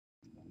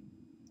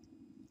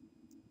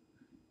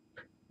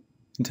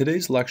In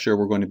today's lecture,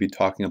 we're going to be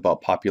talking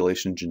about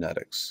population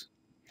genetics.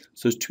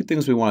 So there's two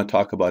things we want to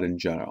talk about in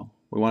general.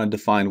 We want to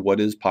define what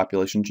is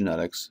population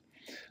genetics,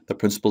 the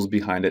principles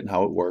behind it and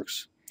how it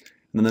works.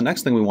 And then the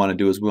next thing we want to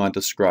do is we want to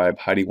describe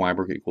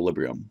Heidi-Weinberg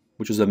equilibrium,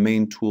 which is a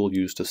main tool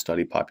used to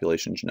study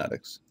population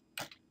genetics.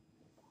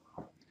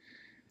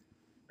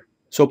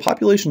 So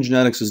population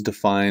genetics is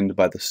defined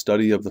by the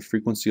study of the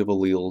frequency of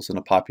alleles in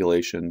a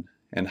population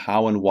and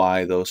how and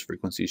why those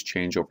frequencies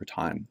change over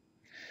time.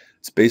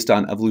 It's based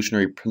on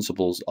evolutionary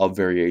principles of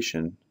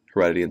variation,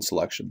 heredity, and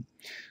selection.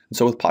 And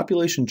so with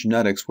population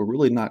genetics, we're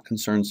really not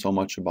concerned so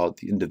much about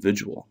the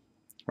individual,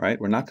 right?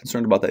 We're not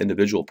concerned about the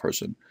individual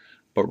person,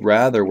 but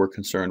rather we're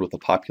concerned with the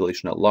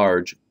population at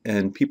large,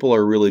 and people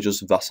are really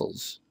just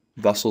vessels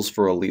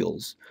for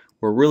alleles.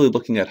 We're really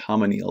looking at how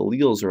many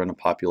alleles are in a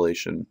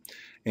population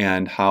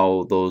and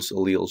how those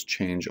alleles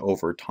change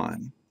over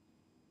time.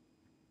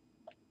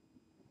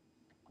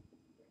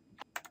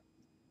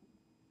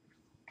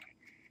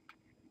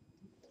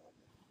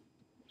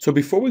 So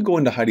before we go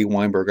into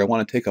Heidi-Weinberg, I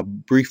want to take a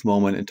brief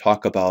moment and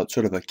talk about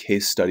sort of a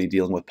case study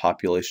dealing with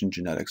population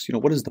genetics.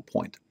 What is the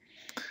point?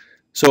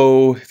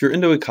 So if you're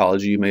into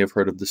ecology, you may have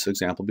heard of this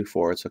example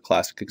before. It's a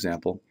classic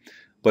example.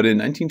 But in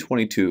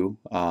 1922,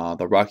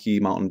 the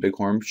Rocky Mountain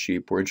Bighorn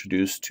sheep were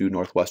introduced to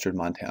northwestern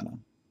Montana,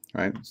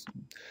 right?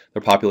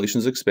 Their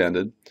populations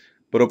expanded,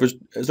 but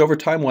as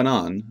time went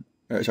on,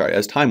 by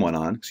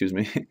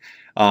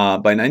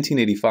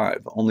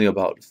 1985, only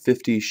about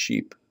 50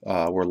 sheep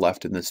were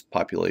left in this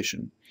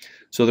population.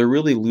 So they're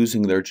really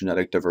losing their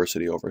genetic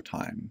diversity over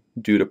time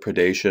due to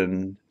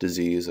predation,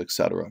 disease,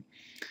 etc.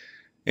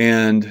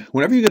 And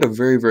whenever you get a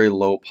very, very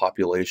low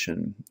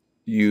population,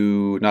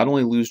 you not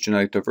only lose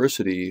genetic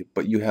diversity,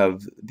 but you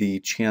have the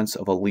chance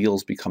of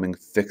alleles becoming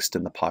fixed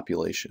in the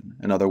population.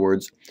 In other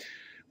words,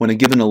 when a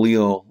given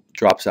allele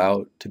drops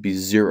out to be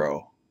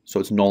zero,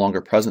 so it's no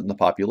longer present in the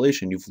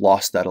population, you've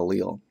lost that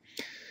allele.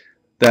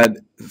 That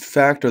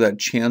fact or that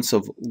chance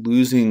of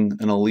losing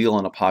an allele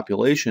in a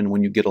population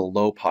when you get a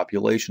low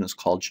population is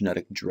called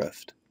genetic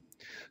drift.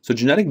 So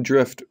genetic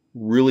drift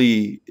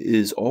really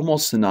is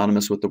almost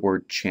synonymous with the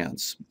word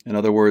chance. In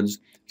other words,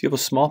 if you have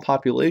a small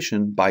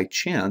population, by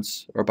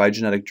chance or by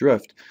genetic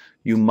drift,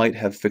 you might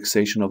have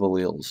fixation of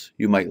alleles.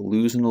 You might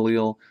lose an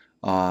allele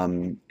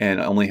and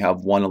only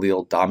have one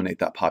allele dominate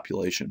that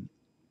population.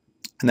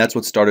 And that's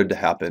what started to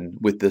happen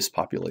with this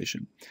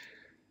population.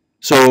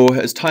 So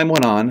as time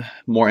went on,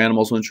 more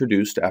animals were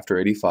introduced after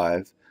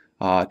 85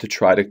 to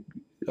try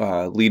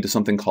to lead to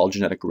something called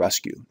genetic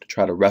rescue, to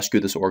try to rescue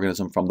this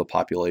organism from the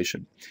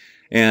population.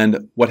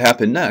 And what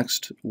happened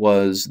next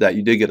was that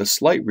you did get a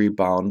slight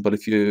rebound, but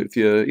if you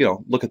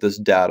look at this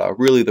data,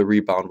 really the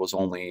rebound was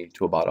only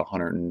to about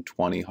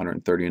 120,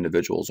 130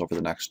 individuals over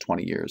the next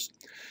 20 years.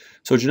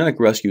 So genetic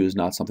rescue is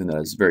not something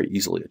that is very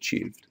easily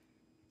achieved.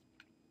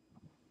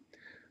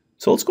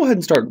 So let's go ahead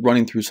and start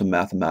running through some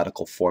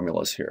mathematical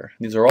formulas here.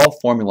 These are all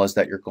formulas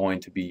that you're going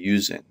to be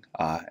using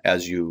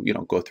as you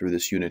go through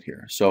this unit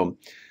here. So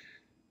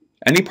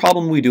any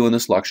problem we do in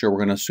this lecture, we're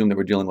going to assume that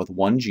we're dealing with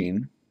one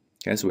gene.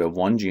 Okay, so we have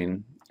one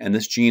gene, and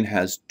this gene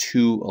has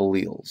two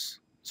alleles.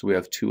 So we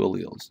have two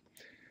alleles.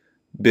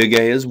 Big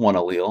A is one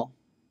allele,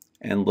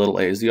 and little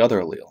a is the other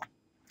allele.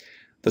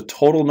 The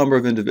total number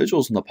of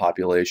individuals in the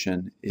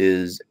population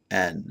is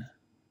n.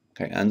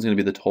 Okay, n is going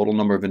to be the total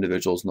number of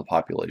individuals in the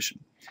population.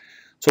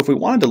 So if we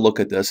wanted to look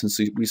at this and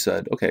see, we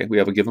said, okay, we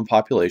have a given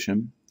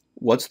population.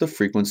 What's the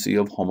frequency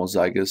of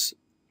homozygous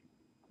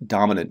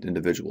dominant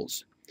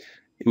individuals?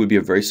 It would be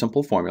a very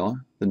simple formula.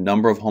 The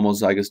number of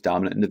homozygous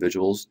dominant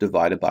individuals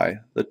divided by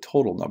the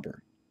total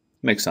number.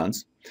 Makes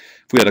sense.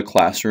 If we had a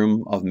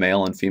classroom of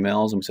male and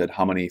females and we said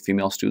how many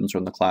female students are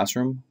in the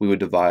classroom, we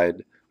would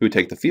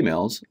take the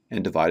females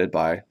and divide it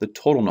by the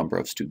total number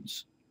of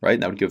students, right?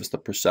 And that would give us the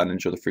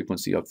percentage or the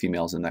frequency of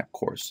females in that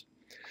course.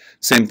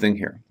 Same thing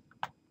here.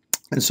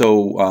 And so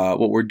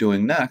what we're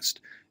doing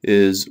next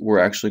is we're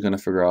actually going to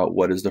figure out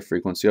what is the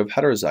frequency of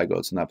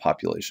heterozygotes in that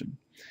population.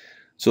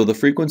 So the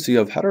frequency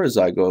of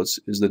heterozygotes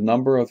is the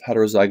number of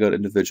heterozygote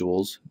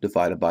individuals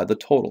divided by the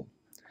total.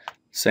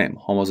 Same,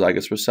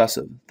 homozygous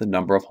recessive, the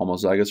number of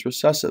homozygous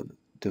recessive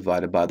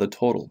divided by the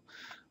total.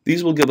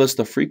 These will give us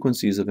the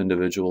frequencies of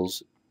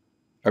individuals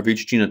of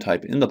each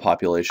genotype in the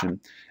population,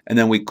 and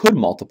then we could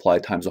multiply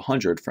times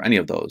 100 for any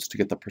of those to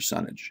get the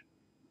percentage.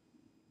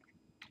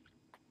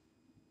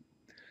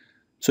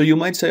 So you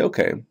might say,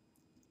 okay,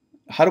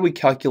 how do we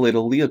calculate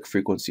allelic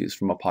frequencies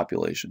from a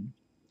population?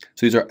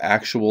 So these are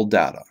actual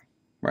data,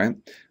 right?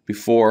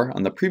 Before,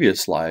 on the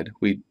previous slide,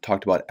 we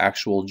talked about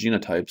actual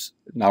genotypes.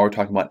 Now we're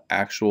talking about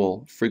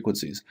actual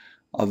frequencies.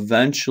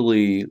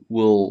 Eventually,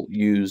 we'll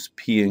use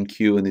P and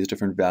Q and these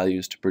different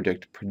values to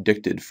predict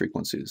predicted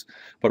frequencies.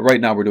 But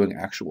right now, we're doing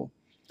actual.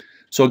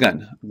 So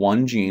again,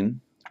 one gene,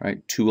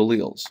 right? Two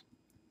alleles.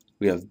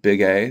 We have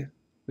big A,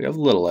 we have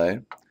little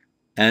a.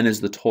 N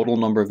is the total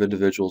number of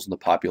individuals in the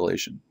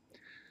population.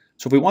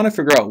 So if we want to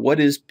figure out what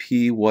is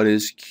P, what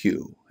is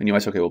Q, and you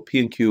might say, okay, well, P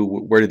and Q,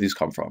 where did these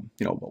come from?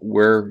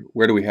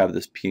 Where do we have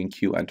this P and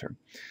Q enter?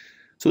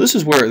 So this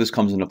is where this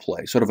comes into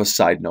play, sort of a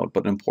side note,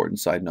 but an important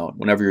side note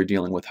whenever you're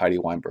dealing with Heidi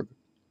Weinberg.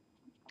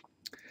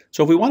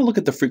 So if we want to look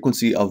at the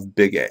frequency of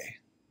big A,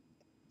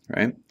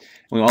 right, and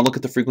we want to look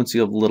at the frequency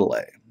of little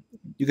a,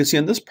 you can see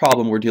in this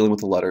problem we're dealing with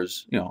the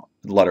letters, the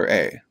letter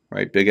A,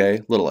 right, big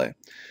A, little a.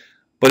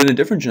 But in a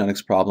different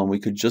genetics problem, we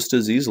could just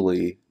as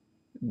easily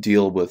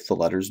deal with the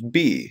letters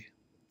B,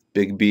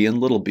 big B and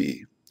little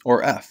b,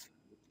 or F,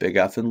 big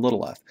F and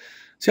little f.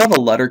 See how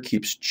the letter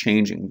keeps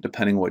changing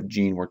depending what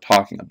gene we're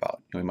talking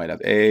about. We might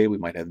have A, we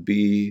might have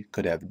B,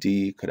 could have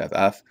D, could have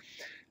F.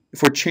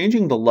 If we're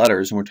changing the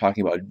letters and we're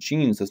talking about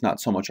genes, that's not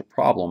so much a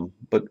problem,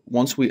 but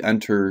once we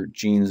enter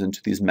genes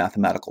into these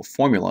mathematical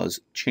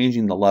formulas,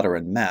 changing the letter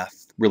in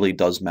math really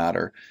does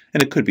matter.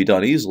 And it could be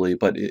done easily,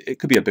 but it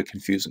could be a bit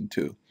confusing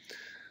too.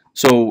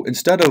 So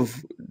instead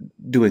of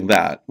doing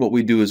that, what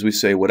we do is we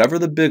say whatever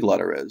the big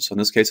letter is, so in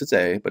this case it's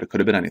A, but it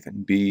could have been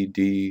anything, B,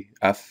 D,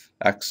 F,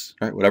 X,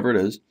 right, whatever it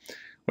is,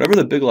 whatever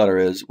the big letter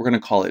is, we're going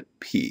to call it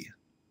P.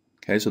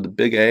 Okay, so the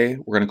big A,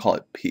 we're going to call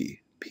it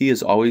P. P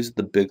is always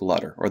the big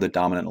letter, or the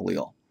dominant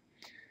allele.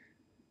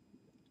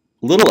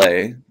 Little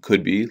a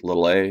could be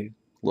little a,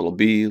 little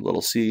b,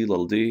 little c,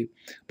 little d,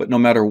 but no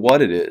matter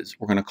what it is,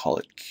 we're going to call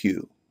it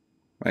Q,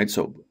 right?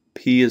 So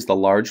P is the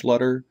large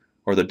letter,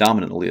 or the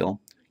dominant allele.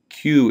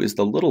 Q is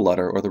the little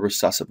letter, or the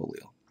recessive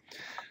allele.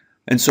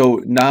 And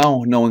so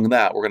now, knowing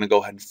that, we're going to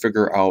go ahead and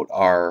figure out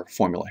our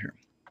formula here.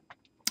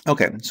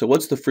 Okay, so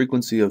what's the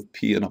frequency of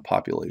P in a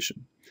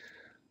population?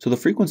 So the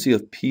frequency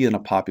of P in a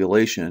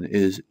population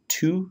is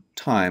 2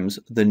 times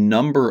the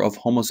number of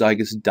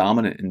homozygous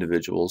dominant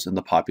individuals in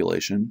the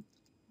population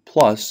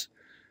plus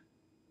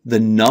the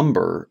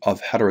number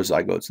of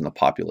heterozygotes in the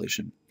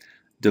population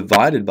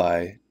divided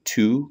by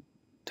 2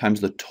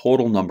 times the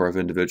total number of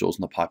individuals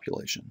in the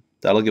population.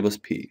 That'll give us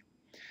P.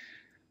 So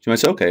you might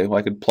say, okay, well,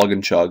 I could plug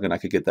and chug and I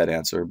could get that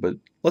answer, but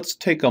let's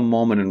take a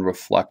moment and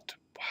reflect.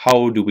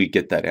 How do we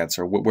get that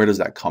answer? Where does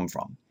that come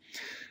from?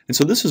 And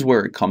so this is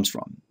where it comes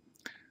from.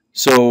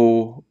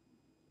 So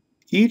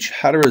each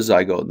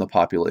heterozygote in the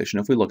population,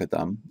 if we look at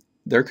them,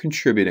 they're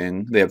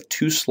contributing, they have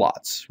 2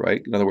 slots,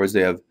 right? In other words,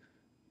 they have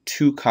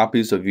 2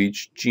 copies of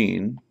each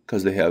gene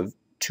because they have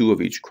 2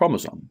 of each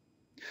chromosome.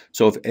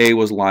 So if A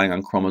was lying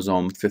on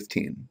chromosome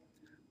 15,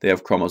 they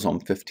have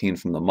chromosome 15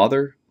 from the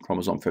mother,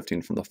 chromosome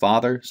 15 from the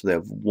father, so they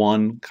have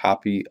 1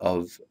 copy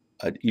of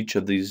each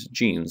of these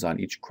genes on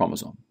each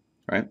chromosome,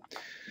 right?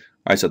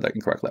 I said that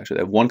incorrectly, actually.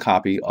 They have 1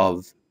 copy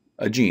of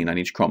a gene on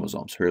each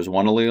chromosome. So here's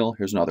one allele,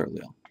 here's another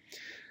allele.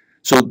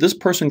 So this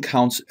person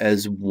counts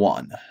as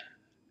 1.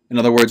 In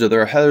other words, are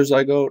there a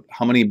heterozygote?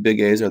 How many big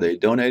A's are they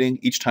donating?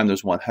 Each time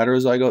there's 1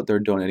 heterozygote, they're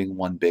donating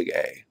 1 big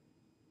A.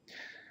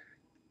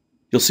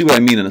 You'll see what I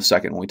mean in a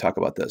second when we talk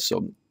about this.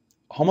 So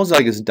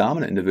homozygous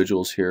dominant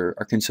individuals here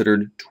are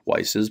considered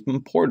twice as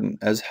important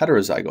as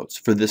heterozygotes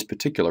for this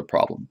particular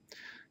problem.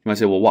 You might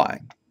say, well, why?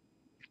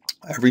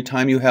 Every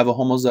time you have a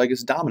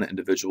homozygous dominant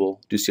individual,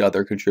 do you see how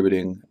they're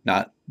contributing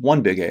not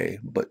 1 big A,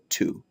 but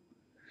 2?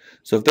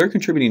 So if they're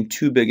contributing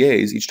 2 big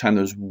A's each time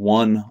there's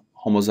 1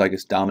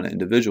 homozygous dominant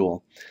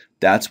individual,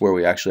 that's where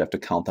we actually have to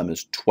count them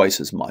as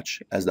twice as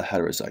much as the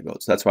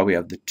heterozygotes. That's why we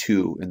have the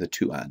 2 in the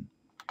 2n.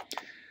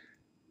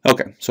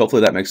 Okay, so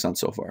hopefully that makes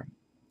sense so far.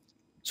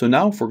 So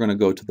now if we're going to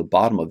go to the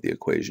bottom of the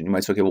equation, you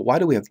might say, okay, well, why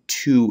do we have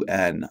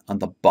 2n on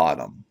the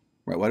bottom?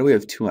 Right? Why do we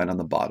have 2n on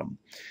the bottom?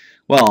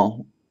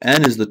 Well,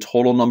 n is the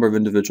total number of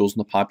individuals in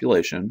the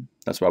population.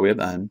 That's why we have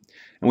n.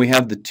 And we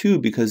have the 2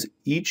 because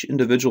each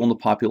individual in the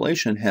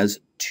population has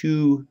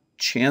 2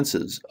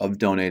 chances of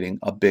donating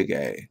a big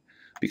A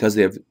because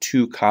they have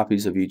 2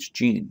 copies of each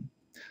gene.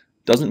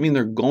 Doesn't mean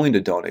they're going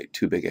to donate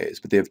 2 big A's,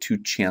 but they have 2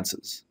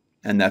 chances.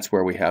 And that's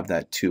where we have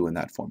that 2 in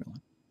that formula.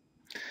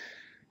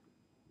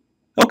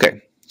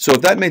 Okay, so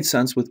if that made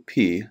sense with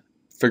P,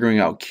 figuring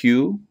out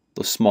Q,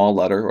 the small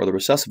letter or the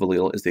recessive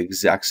allele, is the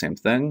exact same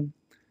thing,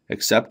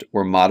 except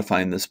we're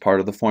modifying this part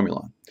of the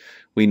formula.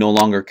 We no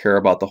longer care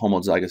about the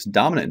homozygous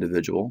dominant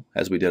individual,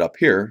 as we did up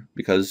here,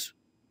 because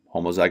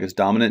homozygous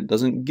dominant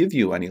doesn't give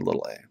you any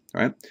little a,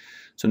 right?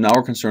 So now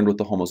we're concerned with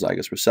the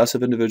homozygous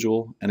recessive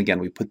individual, and again,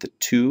 we put the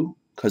 2,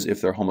 because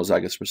if they're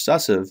homozygous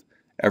recessive,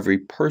 every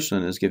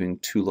person is giving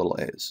 2 little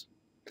a's.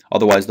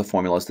 Otherwise, the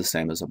formula is the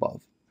same as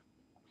above.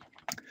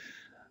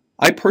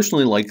 I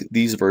personally like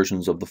these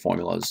versions of the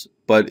formulas,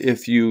 but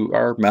if you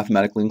are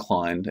mathematically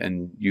inclined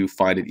and you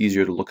find it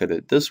easier to look at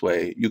it this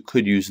way, you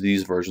could use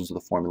these versions of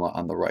the formula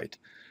on the right.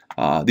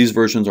 These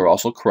versions are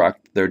also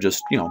correct. They're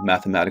just,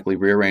 mathematically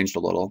rearranged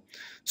a little.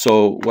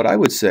 So what I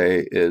would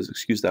say is,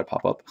 excuse that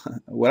pop-up,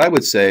 what I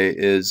would say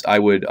is I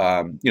would,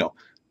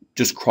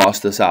 just cross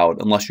this out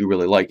unless you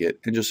really like it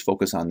and just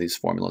focus on these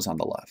formulas on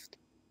the left.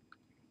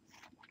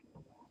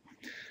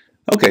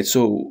 Okay,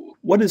 so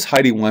what is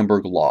Heidi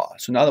Weinberg law?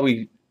 So now that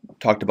we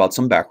talked about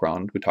some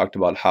background, we talked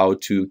about how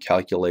to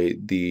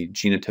calculate the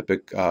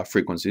genotypic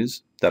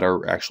frequencies that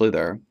are actually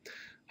there,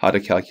 how to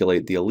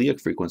calculate the allelic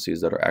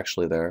frequencies that are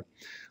actually there.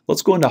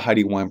 Let's go into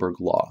Heidi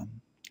Weinberg law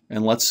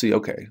and let's see,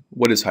 okay,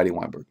 what is Heidi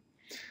Weinberg?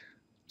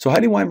 So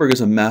Heidi Weinberg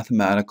is a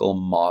mathematical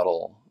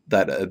model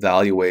that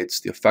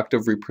evaluates the effect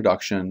of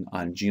reproduction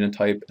on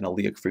genotype and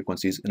allelic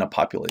frequencies in a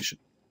population.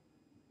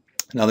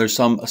 Now, there's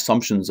some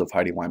assumptions of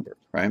Heidi Weinberg,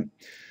 right?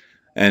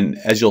 And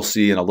as you'll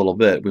see in a little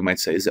bit, we might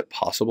say, is it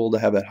possible to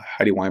have a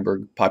Heidi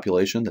Weinberg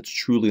population that's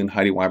truly in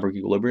Heidi Weinberg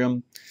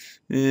equilibrium?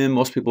 And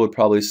most people would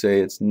probably say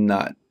it's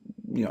not,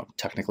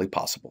 technically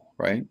possible,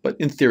 right? But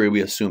in theory,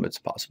 we assume it's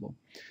possible.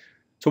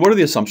 So what are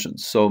the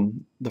assumptions? So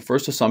the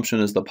first assumption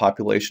is the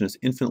population is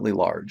infinitely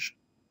large.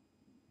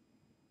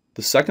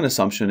 The second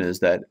assumption is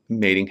that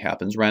mating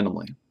happens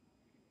randomly.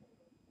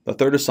 The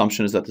third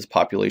assumption is that this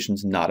population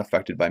is not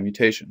affected by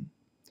mutation,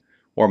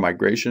 or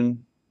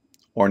migration,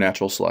 or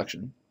natural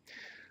selection.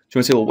 So you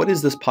might say, well, what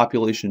is this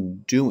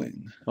population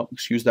doing? Oh,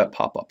 excuse that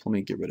pop-up. Let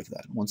me get rid of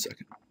that. 1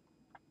 second.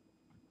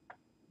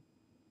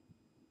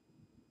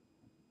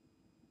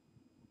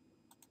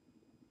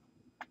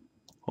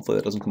 Hopefully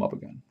that doesn't come up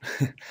again.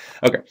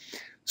 Okay,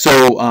 so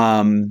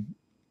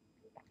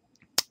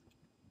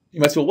you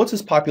might say, well, what's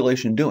this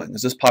population doing?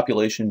 Is this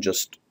population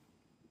just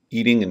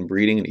eating and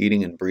breeding and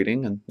eating and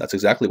breeding? And that's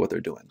exactly what they're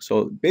doing.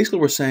 So basically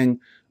we're saying,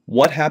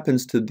 what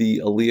happens to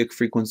the allelic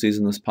frequencies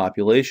in this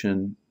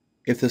population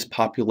if this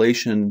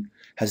population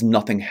has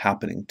nothing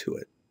happening to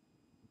it?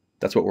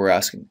 That's what we're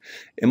asking.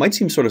 It might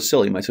seem sort of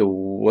silly. You might say, well,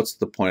 what's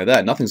the point of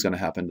that? Nothing's going to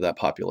happen to that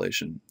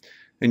population.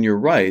 And you're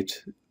right,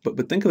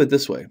 but think of it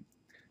this way.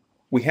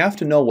 We have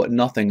to know what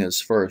nothing is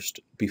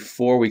first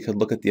before we could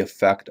look at the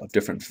effect of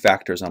different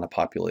factors on a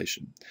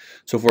population.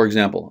 So for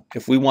example,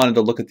 if we wanted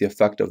to look at the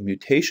effect of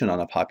mutation on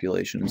a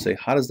population and say,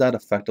 how does that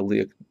affect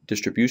allelic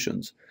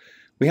distributions?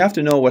 We have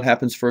to know what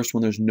happens first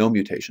when there's no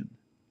mutation,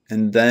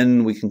 and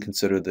then we can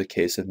consider the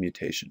case of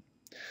mutation.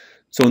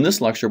 So in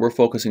this lecture, we're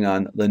focusing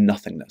on the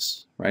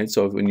nothingness, right?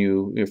 So when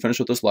you're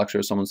finished with this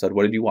lecture, someone said,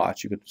 what did you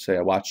watch? You could say,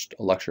 I watched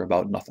a lecture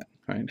about nothing,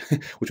 right?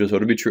 Which was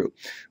sort of be true.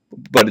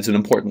 But it's an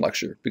important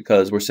lecture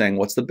because we're saying,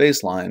 what's the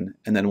baseline?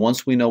 And then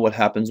once we know what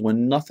happens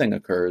when nothing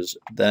occurs,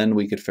 then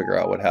we could figure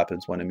out what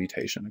happens when a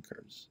mutation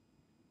occurs.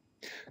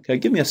 Okay,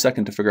 give me a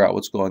second to figure out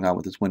what's going on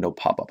with this window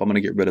pop-up. I'm going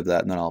to get rid of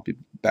that, and then I'll be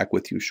back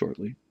with you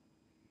shortly.